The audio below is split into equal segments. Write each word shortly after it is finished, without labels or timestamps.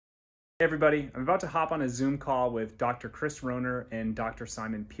Hey everybody, I'm about to hop on a Zoom call with Dr. Chris Rohner and Dr.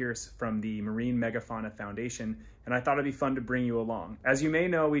 Simon Pierce from the Marine Megafauna Foundation, and I thought it'd be fun to bring you along. As you may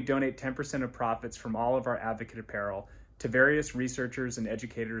know, we donate 10% of profits from all of our advocate apparel to various researchers and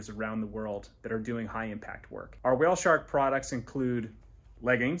educators around the world that are doing high impact work. Our whale shark products include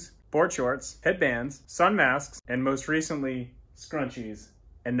leggings, board shorts, headbands, sun masks, and most recently, scrunchies.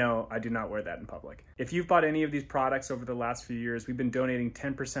 And no, I do not wear that in public. If you've bought any of these products over the last few years, we've been donating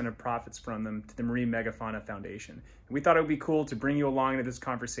 10% of profits from them to the Marine Megafauna Foundation. And we thought it would be cool to bring you along into this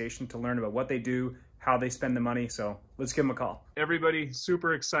conversation to learn about what they do, how they spend the money. So let's give them a call. Everybody,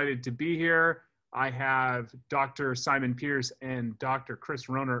 super excited to be here. I have Dr. Simon Pierce and Dr. Chris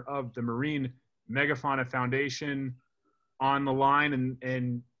Rohner of the Marine Megafauna Foundation on the line.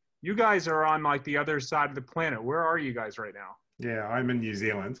 And you guys are on like the other side of the planet. Where are you guys right now? Yeah, I'm in New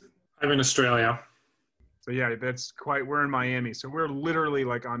Zealand. I'm in Australia. So yeah, we're in Miami. So we're literally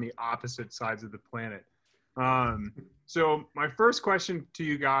like on the opposite sides of the planet. So my first question to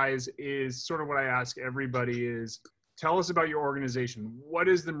you guys is sort of what I ask everybody is, tell us about your organization. What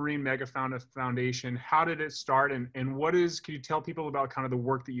is the Marine Megafauna Foundation? How did it start? And can you tell people about kind of the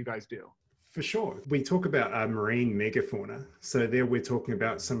work that you guys do? For sure. We talk about marine megafauna. So there we're talking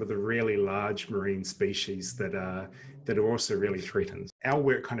about some of the really large marine species that are also really threatened. Our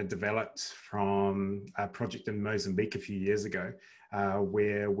work kind of developed from a project in Mozambique a few years ago,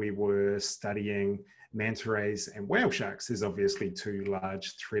 where we were studying manta rays and whale sharks as obviously two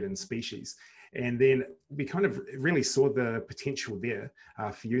large threatened species. And then we kind of really saw the potential there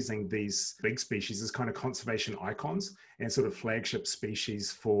for using these big species as kind of conservation icons and sort of flagship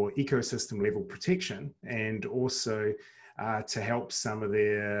species for ecosystem level protection, and also to help some of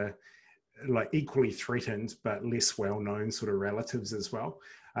their like equally threatened but less well-known sort of relatives as well.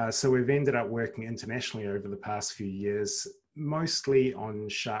 So we've ended up working internationally over the past few years, mostly on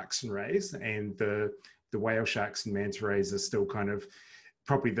sharks and rays, and the whale sharks and manta rays are still kind of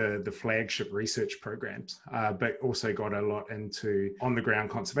probably the flagship research programs, but also got a lot into on-the-ground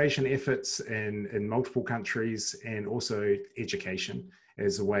conservation efforts in multiple countries, and also education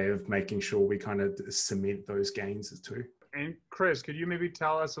as a way of making sure we kind of cement those gains too. And Chris, could you maybe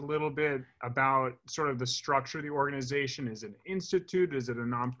tell us a little bit about sort of the structure of the organization? Is it an institute? Is it a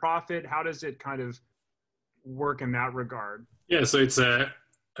nonprofit? How does it kind of work in that regard? Yeah, so it's a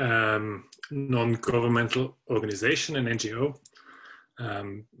non-governmental organization, an NGO.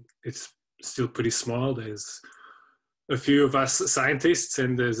 It's still pretty small. There's a few of us scientists,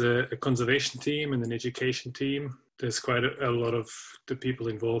 and there's a conservation team and an education team. There's quite a lot of the people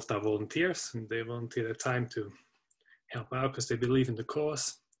involved are volunteers, and they volunteer their time to help out because they believe in the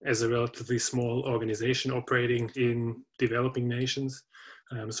cause. As a relatively small organization operating in developing nations,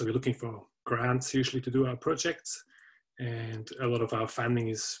 so we're looking for grants usually to do our projects, and a lot of our funding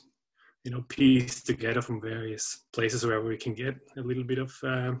is pieced together from various places where we can get a little bit of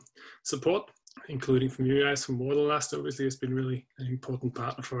support, including from you guys, from Waterlust. Obviously, it's been really an important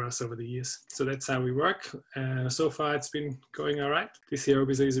partner for us over the years. So that's how we work. So far, it's been going all right. This year,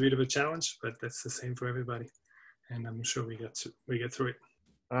 obviously, is a bit of a challenge, but that's the same for everybody. And I'm sure we get through it.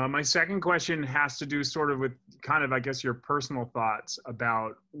 My second question has to do sort of with kind of, I guess, your personal thoughts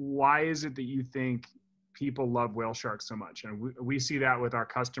about why is it that you think people love whale sharks so much? And we see that with our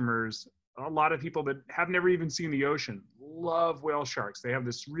customers. A lot of people that have never even seen the ocean love whale sharks. They have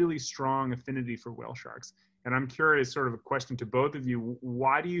this really strong affinity for whale sharks. And I'm curious, sort of a question to both of you,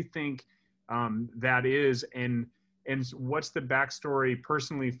 why do you think that is? And what's the backstory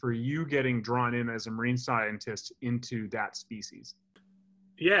personally for you getting drawn in as a marine scientist into that species?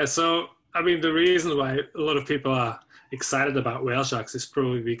 Yeah, so I mean, the reason why a lot of people are excited about whale sharks is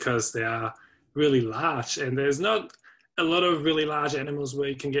probably because they are really large, and there's not a lot of really large animals where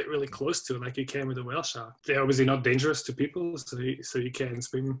you can get really close to, like you can with a whale shark. They're obviously not dangerous to people, so you can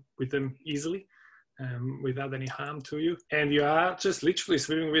swim with them easily without any harm to you. And you are just literally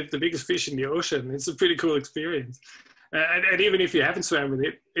swimming with the biggest fish in the ocean. It's a pretty cool experience. And even if you haven't swam with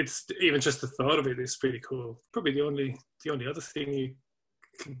it, it's even just the thought of it is pretty cool. Probably the only other thing you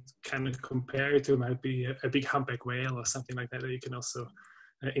can kind of compare it to might be a big humpback whale or something like that you can also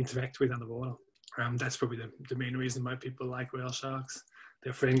interact with underwater. That's probably the main reason why people like whale sharks.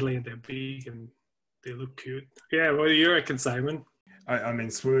 They're friendly and they're big and they look cute. Yeah, what do you reckon, Simon? I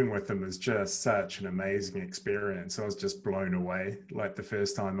mean, swimming with them is just such an amazing experience. I was just blown away, like the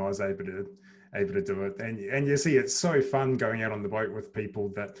first time I was able to do it. And you see, it's so fun going out on the boat with people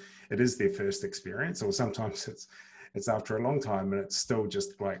that it is their first experience, or sometimes it's after a long time, and it's still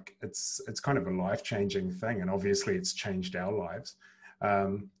just like it's kind of a life-changing thing. And obviously, it's changed our lives.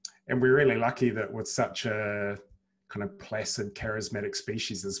 And we're really lucky that with such a kind of placid, charismatic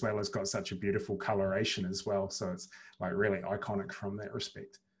species, as well as got such a beautiful coloration as well. So it's like really iconic from that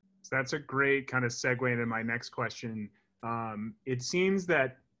respect. So that's a great kind of segue into my next question. It seems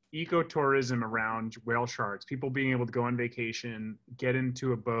that ecotourism around whale sharks, people being able to go on vacation, get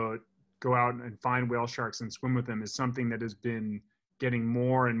into a boat, go out and find whale sharks and swim with them, is something that has been getting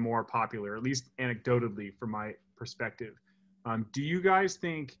more and more popular, at least anecdotally from my perspective. Do you guys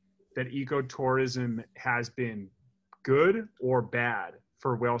think that ecotourism has been good or bad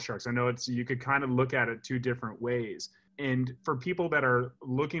for whale sharks? I know you could kind of look at it two different ways. And for people that are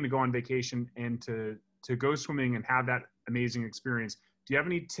looking to go on vacation and to go swimming and have that amazing experience, do you have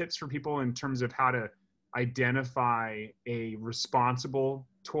any tips for people in terms of how to identify a responsible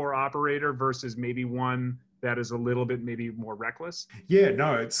tour operator versus maybe one that is a little bit maybe more reckless? Yeah,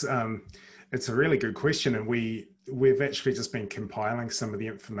 no, it's a really good question, and we've actually just been compiling some of the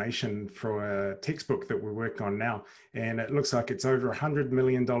information for a textbook that we're working on now, and it looks like it's over $100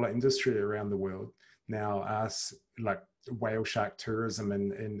 million industry around the world now, like whale shark tourism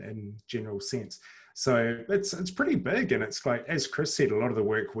in general sense. So it's pretty big, and it's like, as Chris said, a lot of the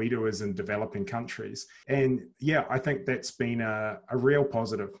work we do is in developing countries. And yeah, I think that's been a real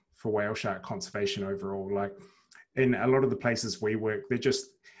positive for whale shark conservation overall. Like in a lot of the places we work,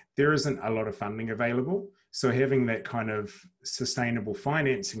 there isn't a lot of funding available. So having that kind of sustainable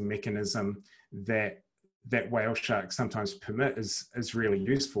financing mechanism that whale sharks sometimes permit is really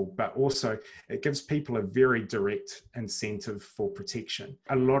useful, but also it gives people a very direct incentive for protection.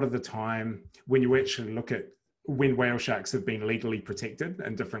 A lot of the time, when you actually look at when whale sharks have been legally protected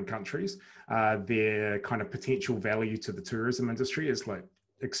in different countries, their kind of potential value to the tourism industry is like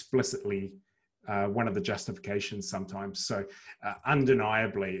explicitly one of the justifications sometimes. So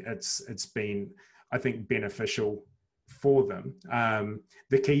undeniably, it's been, I think, beneficial for them.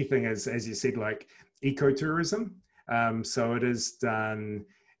 The key thing is, as you said, like ecotourism. So it is done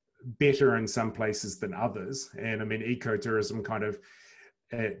better in some places than others. And I mean, ecotourism kind of,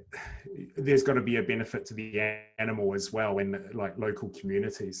 there's got to be a benefit to the animal as well in like local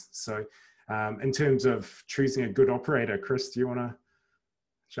communities. So in terms of choosing a good operator, Chris, do you want to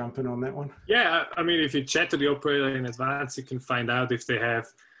jump in on that one? Yeah, I mean, if you chat to the operator in advance, you can find out if they have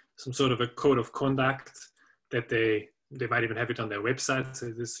some sort of a code of conduct that they might even have it on their website. So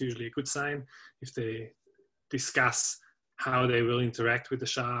this is usually a good sign. If they discuss how they will interact with the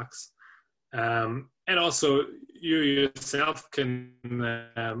sharks. And also you yourself can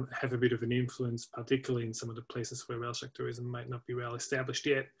have a bit of an influence, particularly in some of the places where whale shark tourism might not be well established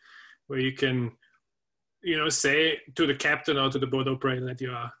yet, where you can, say to the captain or to the boat operator that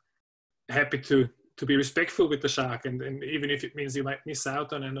you are happy to be respectful with the shark. And even if it means you might miss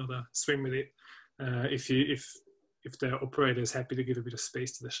out on another swim with it, if the operator is happy to give a bit of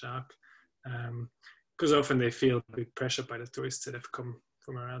space to the shark, because often they feel a bit pressured by the tourists that have come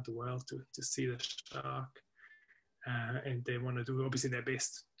from around the world to see the shark, and they want to do obviously their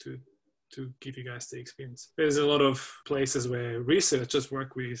best to give you guys the experience. There's a lot of places where researchers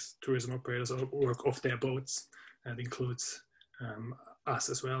work with tourism operators or work off their boats, and includes us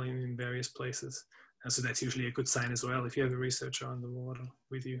as well in various places. And so that's usually a good sign as well if you have a researcher on the water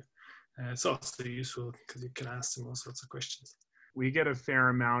with you. It's also useful because you can ask them all sorts of questions. We get a fair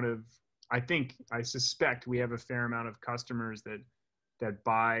amount of, I suspect we have a fair amount of customers that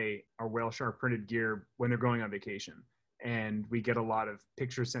buy our whale shark printed gear when they're going on vacation. And we get a lot of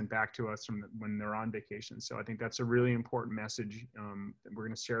pictures sent back to us from when they're on vacation. So I think that's a really important message. We're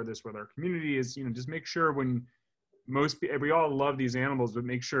going to share this with our community is, just make sure we all love these animals, but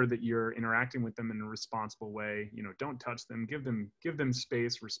make sure that you're interacting with them in a responsible way. Don't touch them, give them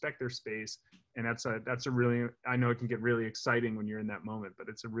space, respect their space. And that's a really, I know it can get really exciting when you're in that moment, but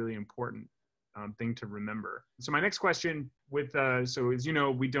it's a really important thing to remember. So my next question so as you know,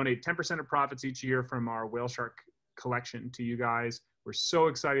 we donate 10% of profits each year from our whale shark collection to you guys. We're so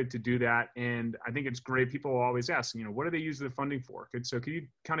excited to do that. And I think it's great. People always ask, what do they use the funding for? So could you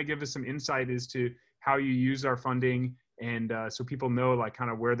kind of give us some insight as to how you use our funding, and so people know like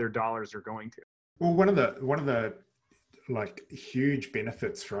kind of where their dollars are going to? Well, one of the like huge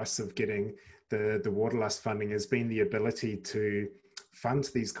benefits for us of getting the Waterlust funding has been the ability to fund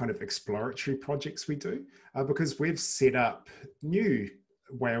these kind of exploratory projects we do, because we've set up new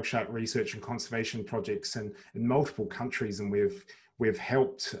whale shark research and conservation projects in multiple countries, and we've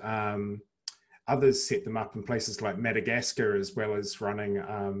helped others set them up in places like Madagascar, as well as running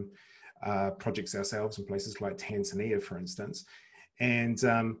projects ourselves in places like Tanzania, for instance. And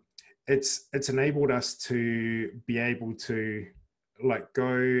it's enabled us to be able to like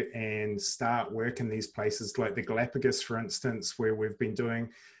go and start work in these places like the Galapagos, for instance, where we've been doing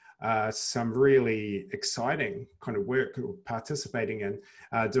some really exciting kind of work participating in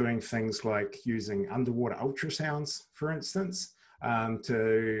doing things like using underwater ultrasounds, for instance,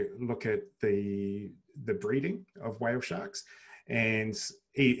 to look at the breeding of whale sharks, and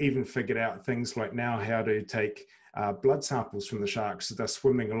even figured out things like now how to take blood samples from the sharks. So they're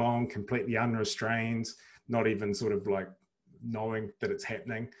swimming along completely unrestrained, not even sort of like knowing that it's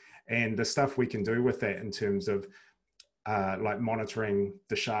happening, and the stuff we can do with that in terms of like monitoring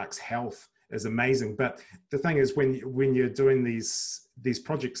the shark's health is amazing. But the thing is, when you're doing these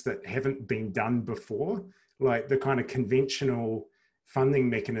projects that haven't been done before, like the kind of conventional funding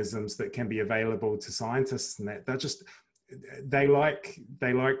mechanisms that can be available to scientists and that, they like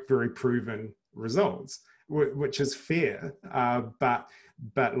very proven results, which is fair. But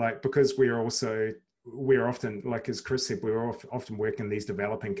like, because we're often, like as Chris said, we're often working in these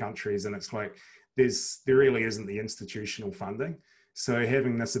developing countries, and it's like there really isn't the institutional funding. So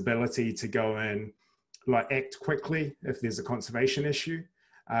having this ability to go in, like act quickly if there's a conservation issue,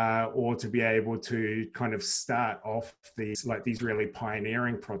 or to be able to kind of start off these really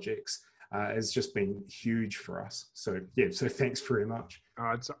pioneering projects has just been huge for us. So yeah, so thanks very much.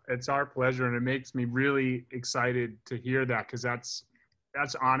 It's our pleasure, and it makes me really excited to hear that, because that's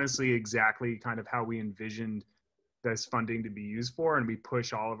honestly exactly kind of how we envisioned this funding to be used for. And we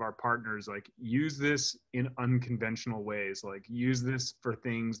push all of our partners, like, use this in unconventional ways, like use this for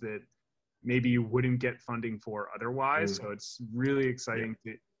things that maybe you wouldn't get funding for otherwise. So it's really exciting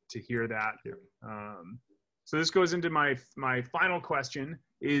to hear that. So this goes into my final question,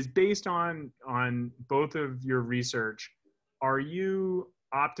 is based on both of your research, are you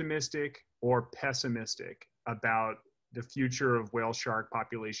optimistic or pessimistic about the future of whale shark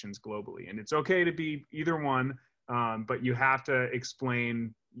populations globally? And it's okay to be either one, but you have to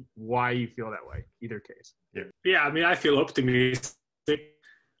explain why you feel that way, either case. Yeah, I mean, I feel optimistic.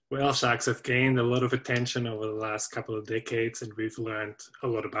 Whale sharks have gained a lot of attention over the last couple of decades, and we've learned a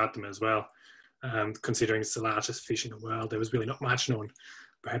lot about them as well. Considering it's the largest fish in the world, there was really not much known,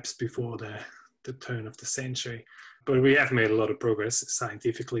 perhaps before the turn of the century. But we have made a lot of progress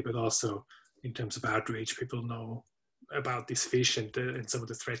scientifically, but also in terms of outreach. People know about this fish and some of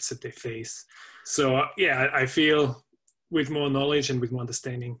the threats that they face. So yeah, I feel with more knowledge and with more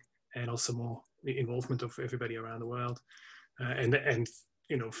understanding, and also more involvement of everybody around the world, and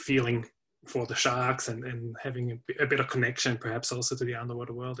you know, feeling for the sharks and having a better connection, perhaps also to the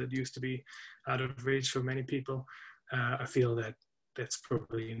underwater world that used to be out of reach for many people. I feel that that's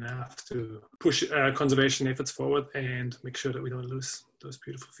probably enough to push conservation efforts forward and make sure that we don't lose those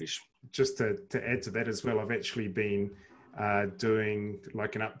beautiful fish. Just to add to that as well, I've actually been doing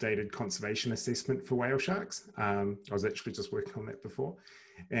like an updated conservation assessment for whale sharks. I was actually just working on that before.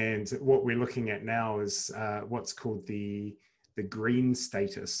 And what we're looking at now is what's called the green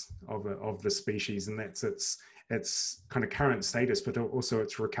status of the species, and that's its kind of current status, but also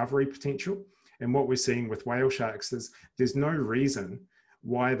its recovery potential. And what we're seeing with whale sharks is there's no reason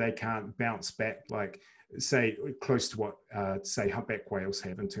why they can't bounce back, like say close to what say humpback whales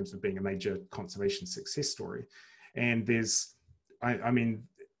have in terms of being a major conservation success story. And I mean,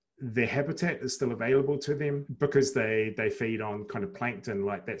 their habitat is still available to them because they feed on kind of plankton.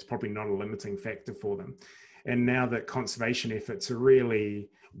 Like, that's probably not a limiting factor for them. And now that conservation efforts are really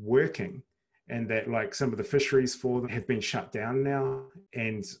working, and that like some of the fisheries for them have been shut down now,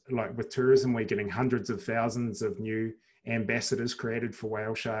 and like with tourism, we're getting hundreds of thousands of new ambassadors created for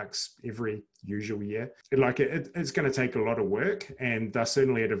whale sharks every usual year. It's going to take a lot of work, and they're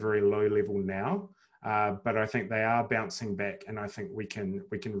certainly at a very low level now. But I think they are bouncing back, and I think we can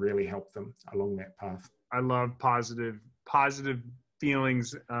really help them along that path. I love positive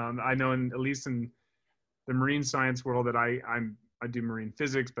feelings. I know at least in the marine science world that I do marine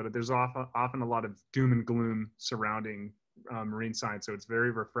physics, but there's often a lot of doom and gloom surrounding marine science. So it's very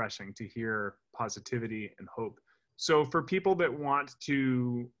refreshing to hear positivity and hope. So for people that want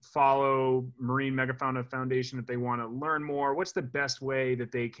to follow Marine Megafauna Foundation, if they want to learn more, what's the best way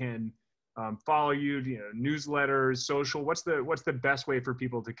that they can follow you? You know, newsletters, social. What's the best way for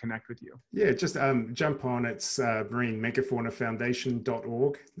people to connect with you? Yeah, just jump on. It's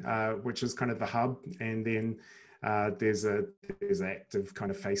marinemegafaunafoundation.org, which is kind of the hub, and then there's active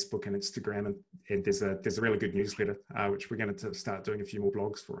kind of Facebook and Instagram, and there's a really good newsletter which we're going to start doing a few more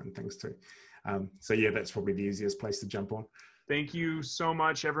blogs for and things too. So yeah, that's probably the easiest place to jump on. Thank you so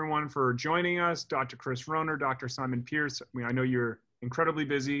much, everyone, for joining us. Dr. Chris Rohner, Dr. Simon Pierce. I know you're incredibly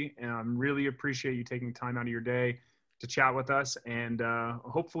busy, and I really appreciate you taking time out of your day to chat with us. And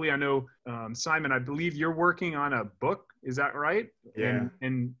hopefully, I know, Simon, I believe you're working on a book. Is that right? Yeah.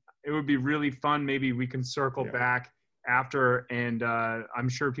 And it would be really fun. Maybe we can circle back after, and I'm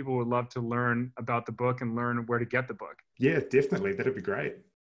sure people would love to learn about the book and learn where to get the book. Yeah, definitely. That'd be great.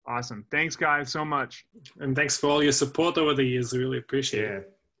 Awesome. Thanks, guys, so much. And thanks for all your support over the years. I really appreciate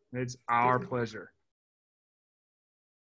it. It's our Definitely. pleasure.